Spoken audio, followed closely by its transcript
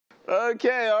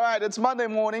Okay, all right. It's Monday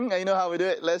morning. You know how we do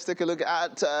it. Let's take a look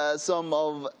at some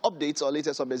of updates or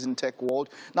latest updates in tech world.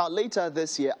 Now, later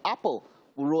this year, Apple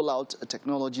will roll out a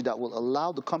technology that will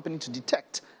allow the company to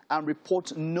detect and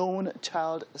report known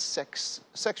child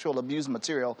sexual abuse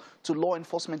material to law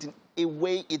enforcement in a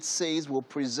way it says will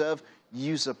preserve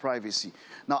user privacy.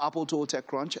 Now, Apple told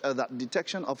TechCrunch that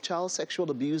detection of child sexual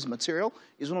abuse material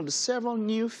is one of the several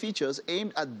new features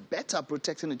aimed at better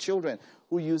protecting the children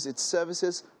who use its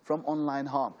services from online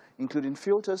harm, including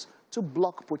filters to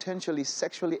block potentially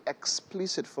sexually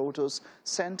explicit photos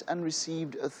sent and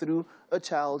received through a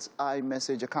child's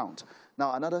iMessage account.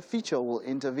 Now, another feature will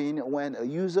intervene when a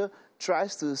user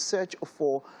tries to search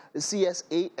for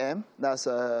CSAM, that's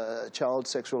child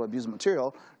sexual abuse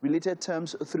material, related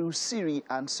terms through Siri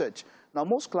and search. Now,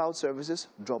 most cloud services,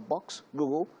 Dropbox,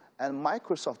 Google, and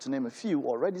Microsoft, to name a few,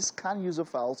 already scan user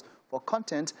files for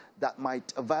content that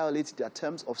might violate their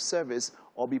terms of service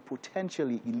or be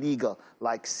potentially illegal,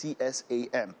 like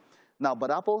CSAM. Now, but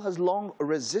Apple has long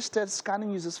resisted scanning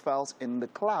users' files in the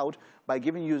cloud by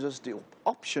giving users the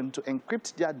option to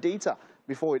encrypt their data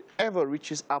before it ever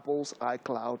reaches Apple's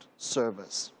iCloud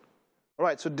servers. All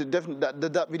right, so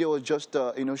that video was just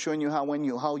showing you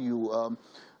how you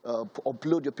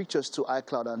upload your pictures to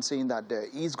iCloud and saying that there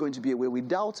is going to be a way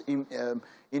without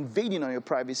invading on your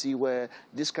privacy where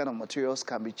this kind of materials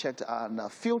can be checked and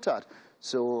filtered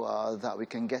so that we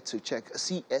can get to check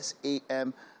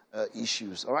CSAM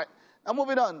issues. All right. Now,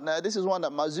 moving on. This is one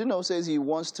that Mazuno says he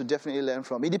wants to definitely learn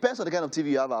from. It depends on the kind of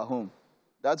TV you have at home.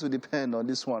 That will depend on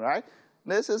this one, right?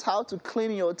 This is how to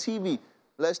clean your TV.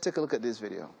 Let's take a look at this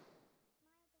video.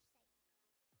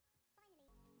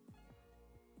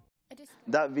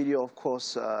 That video, of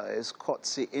course, is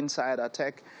courtesy Insider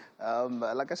Tech.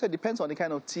 Like I said, depends on the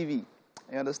kind of TV.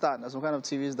 You understand? There's some kind of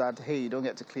TVs that, hey, you don't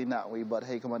get to clean that way, but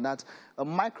hey, come on, that's a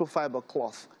microfiber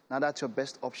cloth. Now, that's your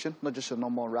best option, not just a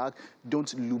normal rag.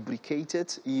 Don't lubricate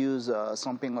it. Use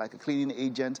something like a cleaning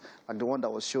agent, like the one that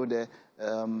was shown there,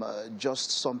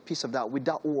 just some piece of that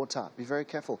without water. Be very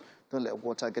careful. Don't let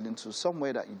water get into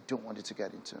somewhere that you don't want it to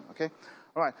get into, okay?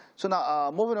 All right, so now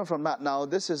moving on from that, now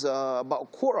this is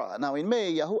about Quora. Now, in May,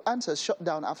 Yahoo Answers shut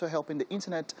down after helping the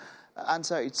internet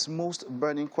answer its most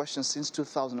burning questions since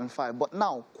 2005. But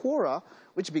now, Quora,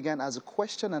 which began as a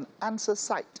question and answer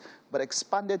site, but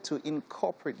expanded to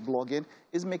incorporate blogging,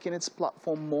 is making its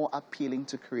platform more appealing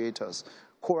to creators.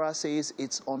 Quora says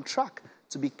it's on track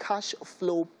to be cash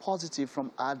flow positive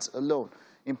from ads alone,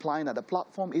 implying that the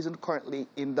platform isn't currently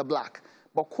in the black.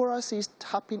 But Quora sees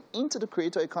tapping into the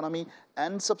creator economy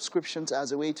and subscriptions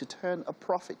as a way to turn a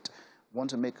profit. Want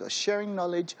to make sharing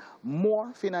knowledge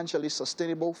more financially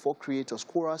sustainable for creators,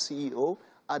 Quora CEO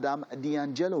Adam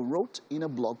D'Angelo wrote in a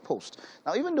blog post.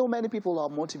 Now, even though many people are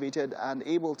motivated and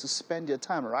able to spend their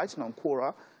time writing on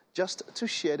Quora just to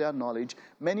share their knowledge,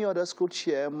 many others could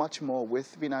share much more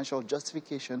with financial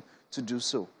justification to do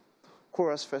so.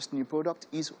 Quora's first new product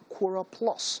is Quora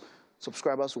Plus.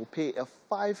 Subscribers will pay a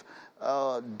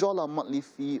 $5 monthly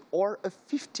fee or a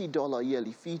 $50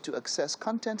 yearly fee to access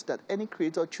content that any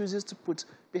creator chooses to put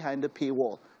behind the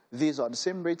paywall. These are the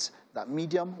same rates that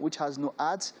Medium, which has no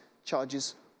ads,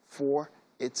 charges for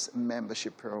its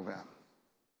membership program.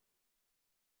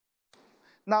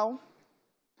 Now,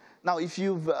 if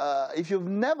you've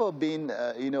never been,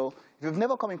 if you've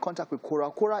never come in contact with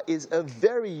Quora, Quora is a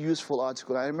very useful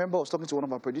article. I remember I was talking to one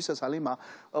of our producers, Halima.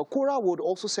 Quora would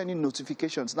also send you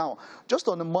notifications. Now, just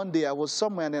on a Monday, I was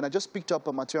somewhere and then I just picked up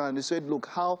a material and they said, look,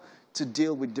 how to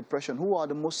deal with depression. Who are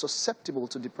the most susceptible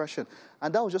to depression?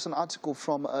 And that was just an article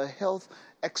from a health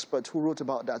expert who wrote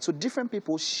about that. So different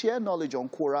people share knowledge on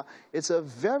Quora. It's a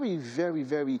very, very,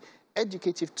 very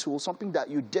educative tool, something that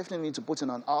you definitely need to put in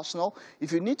an arsenal.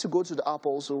 If you need to go to the app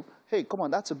also, hey, come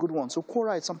on, that's a good one. So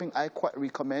Quora is something I quite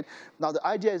recommend. Now, the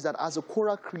idea is that as a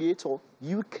Quora creator,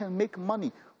 you can make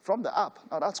money from the app.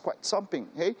 Now, that's quite something,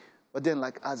 hey? But then,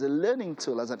 like, as a learning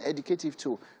tool, as an educative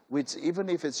tool, which even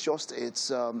if it's just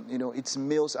its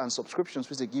mails and subscriptions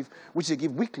which they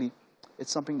give weekly,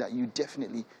 it's something that you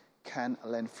definitely can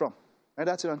learn from. And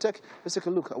that's it on tech. Let's take a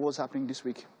look at what's happening this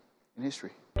week in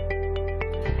history.